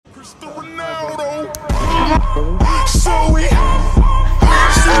Some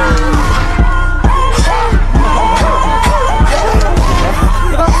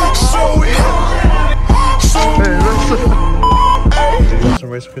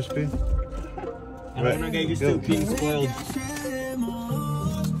Rice Krispie. I'm gonna get used to being spoiled.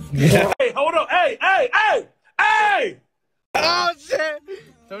 Yeah. Hey, hold on. Hey! Oh shit!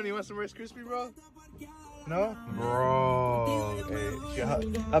 Tony, you want some Rice Krispie, bro? No? Bro. Hey,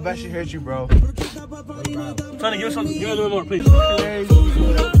 I bet she hurt you, bro. Tony, give us a little more, please. God,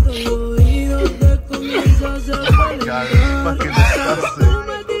 it's fucking disgusting.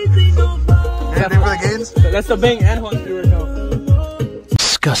 Anything for the gains? That's the bang and one right now.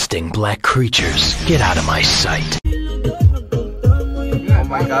 Disgusting black creatures, get out of my sight. Oh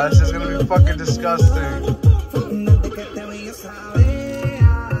my god, this is gonna be fucking disgusting.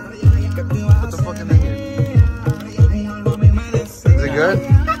 Put the fucking thing in. Is it good?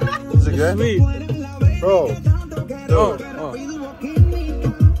 Is it good? Sweet. Bro. Oh.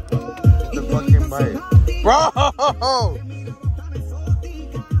 The fucking bite. Bro!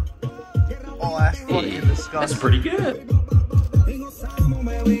 Oh, that's fucking disgusting. That's pretty good.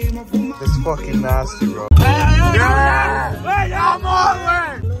 It's fucking nasty, bro. Hey, Come on,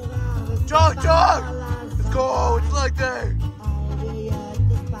 man! Jog! Let's go! What you like there?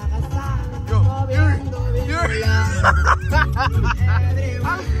 Yo, Yuri! No, Yuri!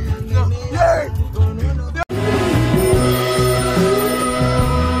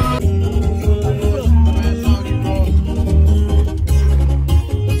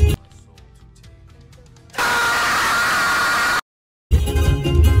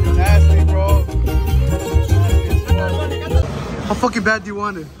 How fucking bad do you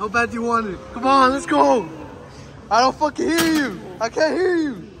want it? How bad do you want it? Come on, let's go! I don't fucking hear you! I can't hear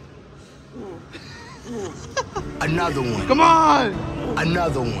you! Another one. Come on!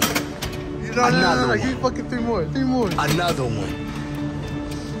 Another one. No, I give you fucking three more. Another one.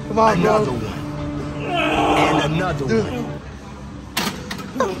 Come on, Another bro. one. And another one.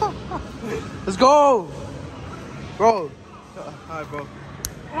 Let's go! Bro. Alright, bro.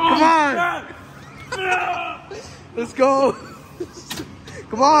 Come on! Let's go!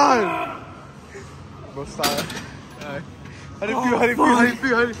 Come on! Bro, stop. Alright. How do you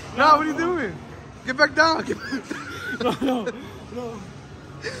feel? No, what are you doing? Get back down. No.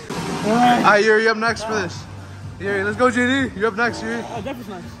 Alright, Yuri, you up next for this. Yuri, let's go, JD. You up next, Yuri. Oh, Jeff is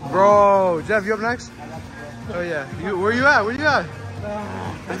nice. Bro, Jeff, you up next? Oh, yeah. Where you at?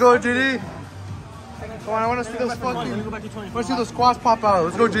 Let's go, JD. Come on, I want to see those fucking... I want to see those squats pop out.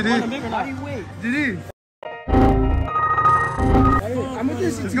 Let's go, JD. JD.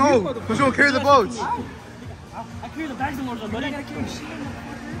 Let's go. Let's go carry the boats. I carry the bags more, buddy. I gotta carry shit.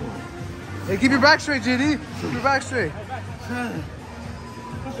 Hey, keep your back straight, JD. Keep your back straight.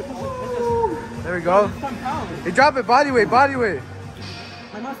 There we go. Hey, drop it. Body weight. My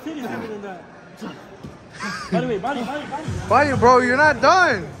mom's titty is heavier than that. Body weight, body. Body, bro. You're not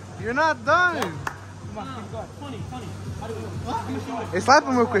done. Come on, keep going. 20. Hey, slap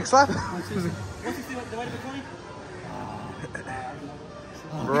him real quick. Slap him. Once you see what divided by 20?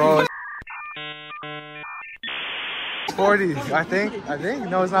 Bro. 40, I think.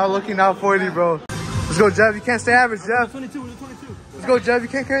 No, it's not looking out 40, bro. Let's go, Jeff. You can't stay average, Jeff. 22. Let's go, Jeff. You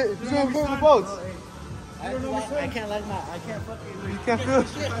can't carry. Let's go carry the boats. I can't fucking. You can't feel.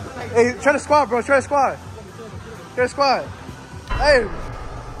 Hey, try to squat, bro. Try to squat. Hey.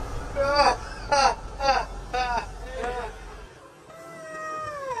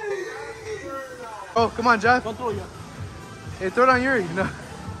 Oh, come on, Jeff. Don't throw it yet. Hey, throw it on Yuri. No.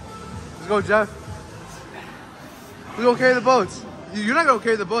 Let's go, Jeff. We gonna carry the boats. You're not gonna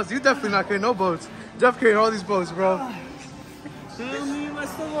carry the boats. You're definitely not carrying no boats. Jeff carrying all these boats, bro. Tell me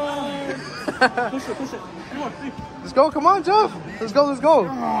what's the line. Push it. Come on, please. Let's go. Come on, Jeff. Let's go.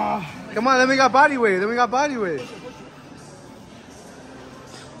 Come on. Then we got body weight. Hey,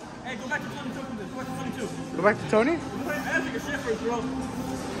 go back to 22. Go back to Tony? I have to take a shit first, bro.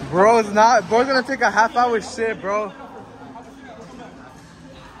 Bro, it's not. Bro's gonna take a half-hour shit, bro.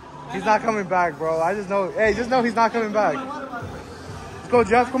 He's not coming back, bro. I just know. Hey, just know he's not coming back. Let's go,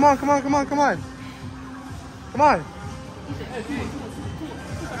 Jeff. Come on.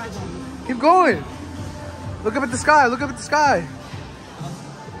 Keep going. Look up at the sky.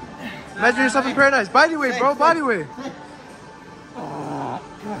 Imagine yourself in paradise. Body weight, bro. Body weight.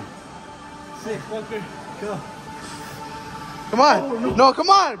 Sick, fucker. Go. Come on. No, come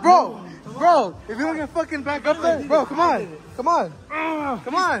on, bro. Bro, if you don't get fucking back up there, bro, come on.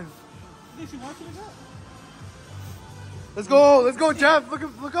 Let's go, Jeff.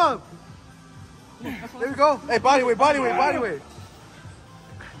 Look up. There we go. Hey, body weight.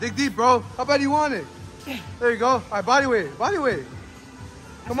 Dig deep, bro. How bad do you want it? There you go. All right, body weight. Body weight.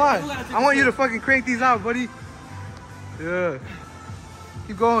 Come on. I want you to fucking crank these out, buddy. Yeah.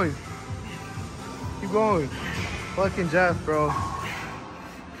 Keep going. Keep going. Fucking Jeff, bro.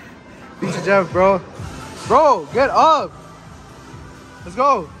 Beat you, Jeff, bro. Bro, get up. Let's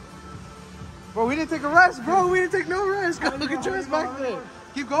go. Bro, we didn't take a rest, bro. We didn't take no rest. Look at yours back there.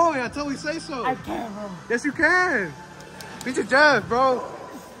 Keep going until we say so. I can't, bro. Yes, you can. Beat your Jeff, bro.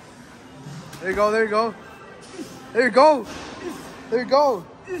 There you go, there you go. There you go. There you go.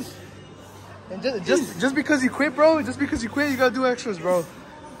 And just because you quit, bro, just because you quit, you gotta do extras, bro.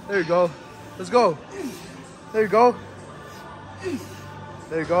 There you go. Let's go. There you go.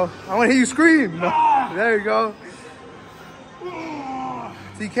 There you go. I wanna hear you scream. There you go.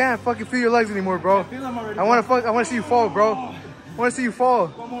 So you can't fucking feel your legs anymore, bro. I wanna see you fall, bro. I wanna see you fall.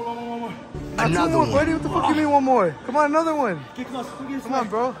 One more. Another one, buddy. What the fuck you mean one more? Come on, another one. Get close. Come on,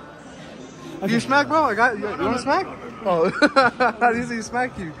 bro. Okay. You smack, bro? I got you. You wanna smack? Oh, I usually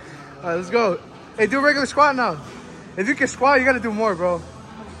smack you. All right, let's go. Hey, do a regular squat now. If you can squat, you gotta do more, bro.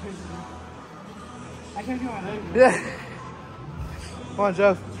 I can't do my leg. Yeah. Come on,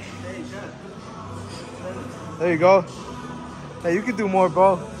 Jeff. There you go. Hey, you can do more,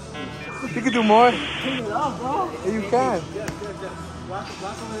 bro. You can do more. Take it off, bro. Yeah, you can. Walk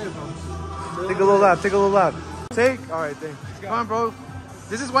over there, bro. Take a little lap. Take a little lap. Take. All right, thanks. Come on, bro.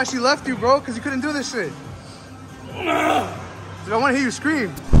 This is why she left you, bro, because you couldn't do this shit. Dude, I want to hear you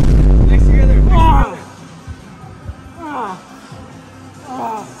scream. Legs together.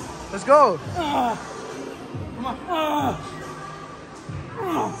 Let's go. Come on.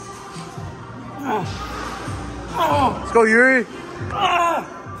 Let's go, Yuri.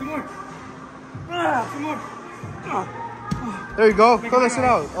 Two more. Two more. There you go. Throw that shit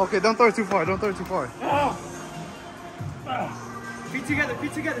out. Okay, don't throw it too far. Don't throw it too far. Feet together.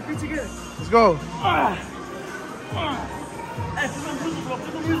 Feet together. Feet together. Let's go. Hey, put on music, bro.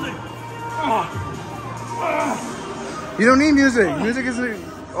 Put on music. You don't need music. Music is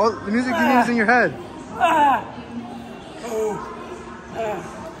all the music you need is in your head.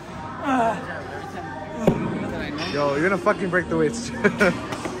 Yo, you're gonna fucking break the weights.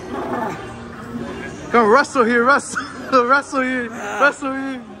 Come wrestle here, wrestle, wrestle here, wrestle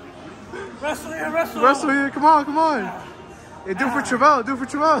here, Wrestle here, wrestle. wrestle here. Come on, come on. Hey, do it for Travell. Do it for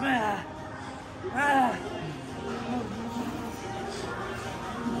Travell.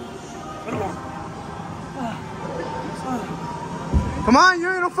 Come on,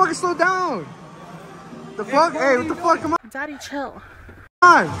 Yuri, don't fucking slow down. The fuck? Hey, what the fuck? Come on. Daddy, chill.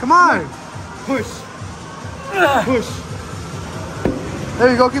 Come on, come on. Push. Push.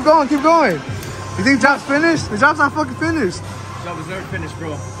 There you go, keep going, keep going. You think job's finished? The job's not fucking finished. Job is never finished,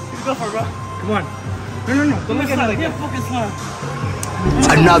 bro. Keep go for it, bro. Come on. No. Don't look at it like that. Focus, man.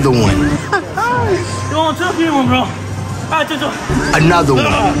 Another one. You want to be one, bro. Another one.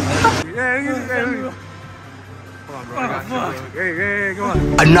 Yeah, hey. Come on, bro. I got you, bro. Hey, come on.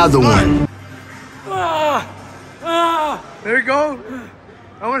 Another one. There you go.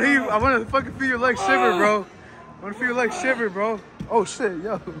 I want to hear you. I want to fucking feel your legs shiver, bro. I want to feel your legs shiver, bro. Oh shit,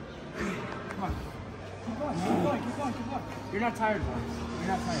 yo. Come on. Keep going. You're not tired, bro. You're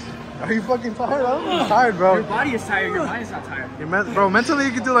not tired. Are you fucking tired? I'm tired, bro. Your body is tired. Your mind's not tired. Bro, mentally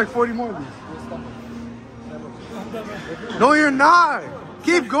you can do like 40 more of these. No, you're not.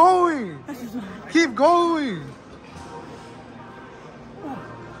 Keep going. Keep going.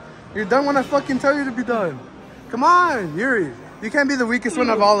 You're done when I fucking tell you to be done. Come on, Yuri. You can't be the weakest one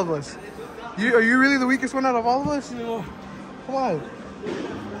out of all of us. Are you really the weakest one out of all of us? No. Come on.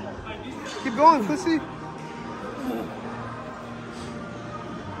 Keep going, pussy.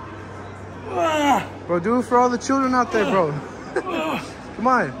 Bro, do it for all the children out there, bro. Come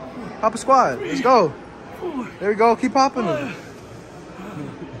on. Hop a squat. Let's go. There we go. Keep hopping them.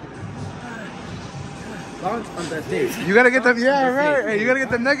 You gotta get them. Yeah, right. Hey, you gotta get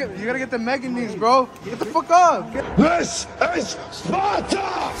them negative. You gotta get them mega knees, bro. Get the fuck up. This is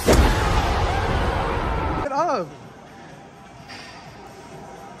Sparta! Get up.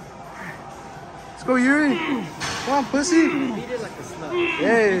 Let's go, Yuri. Come on, pussy.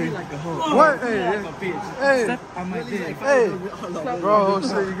 Hey. What? Hey. Hey. Hey. Bro, oh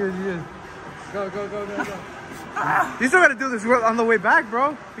shit, you good. Go. You still gotta do this on the way back,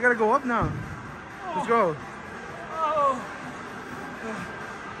 bro. You gotta go up now. Let's go.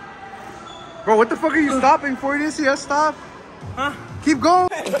 Bro, what the fuck are you stopping for? You didn't see us stop? Huh? Keep going.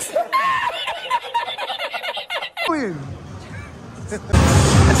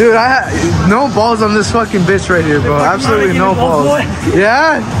 Dude, no balls on this fucking bitch right here, bro. Absolutely no balls.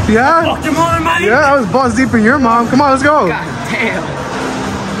 Yeah? Fuck your mom, man. Yeah, I was balls deep in your mom. Come on, let's go. God damn.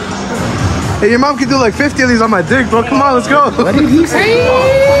 Hey, your mom can do like 50 of these on my dick, bro. Come on, let's go. What did he say?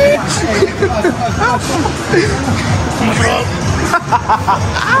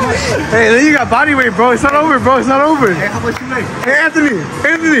 Hey, then you got body weight, bro. It's not over, bro. It's not over. Hey, how much you weigh? Hey,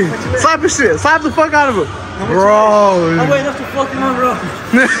 Anthony, slap his shit. Slap the fuck out of him. Bro. I weigh enough to fuck him up, bro.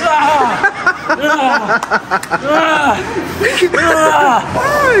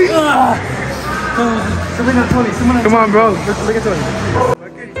 Come on, bro. Look at Tony.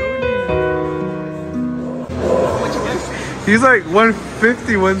 He's like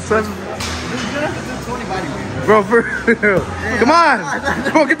 150, 170. Bro, for real. Come on.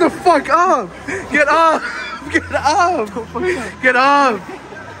 Bro, get the fuck up. Get up. Get up. Get up.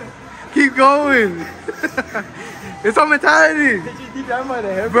 Keep going. It's on mentality.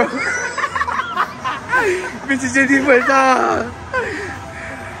 Bro. Bitches JD went down.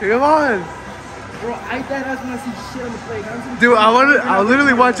 Come on. Bro, I thought I was gonna see shit on the plate. Dude, I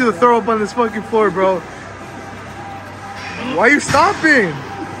literally want you to throw up on this fucking floor, bro. Why are you stopping?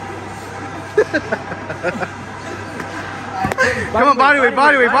 Come on, body weight,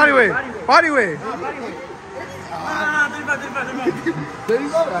 body weight, body weight, body weight. Come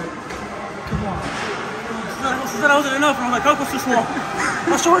on. She said I wasn't enough, and I'm like, Coco's too small.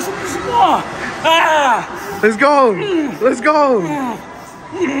 My shorts are too small. Ah! Let's go. Let's go.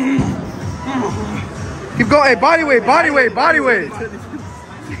 Keep going. Hey, body weight, body weight, body weight.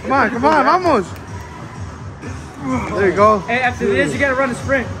 Come on, vamos. There you go. Hey, after this, you gotta run a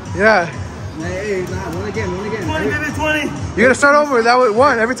sprint. Yeah. Hey, one again. 20, baby, 20. You gotta start over. That was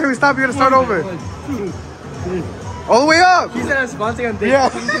one. Every time we stop, you gotta start over. All the way up. He said I was sponsoring on Yeah.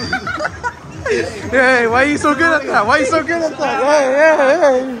 Hey, why are you so good at that? Why are you so good at that?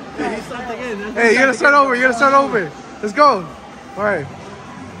 Hey, you gotta start over. You gotta start over. Let's go. All right.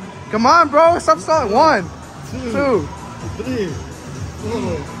 Come on, bro. Stop stalling. 1, 2, 3,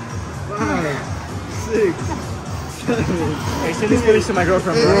 4, 5, 6, 7. Hey, send this footage to my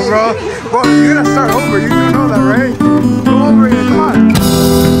girlfriend, bro. Bro, you gotta start over. You do know that, right? Go over here. Come on.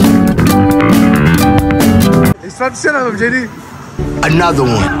 Hey, slap the shit out of him, JD. Another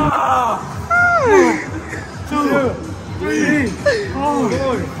one. 2, 3, 4,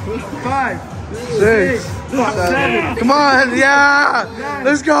 5, 6, 7. Come on, yeah.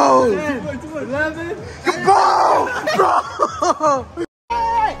 Let's go. 11. Come on, bro.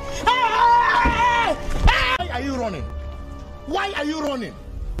 Why are you running? Why are you running?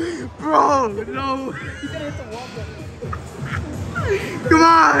 Bro, no. Come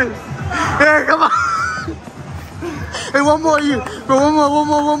on. Hey, come on. Hey, one more, you. Bro, one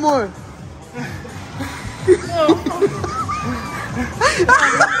more.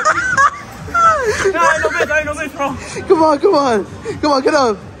 No bitch, bro. Come on, get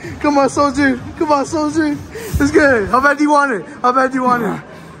up. Come on, soldier. It's good. How bad do you want it?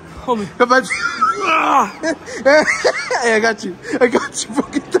 Hold me. How bad? Hey, I got you, bro.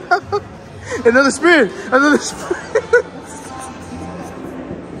 Get down. Another sprint.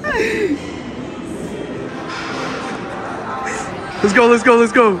 Let's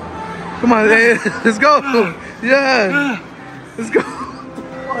go. Come on, hey, let's go. Yeah. Let's go.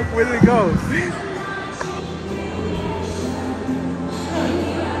 Fuck, where did it go?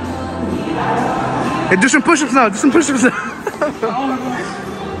 Hey, do some push-ups now.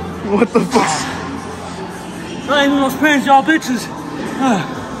 What the fuck? I ain't those pants, y'all bitches.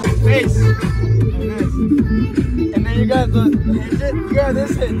 Face. And then you got the hit. You got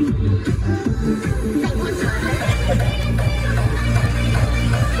this hit.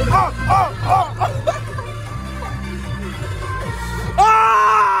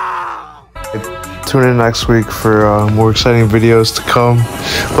 Tune in next week for more exciting videos to come.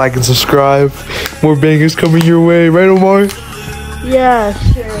 Like and subscribe. More bangers coming your way. Right, Omar? Yeah,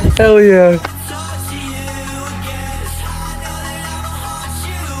 sure. Hell yeah.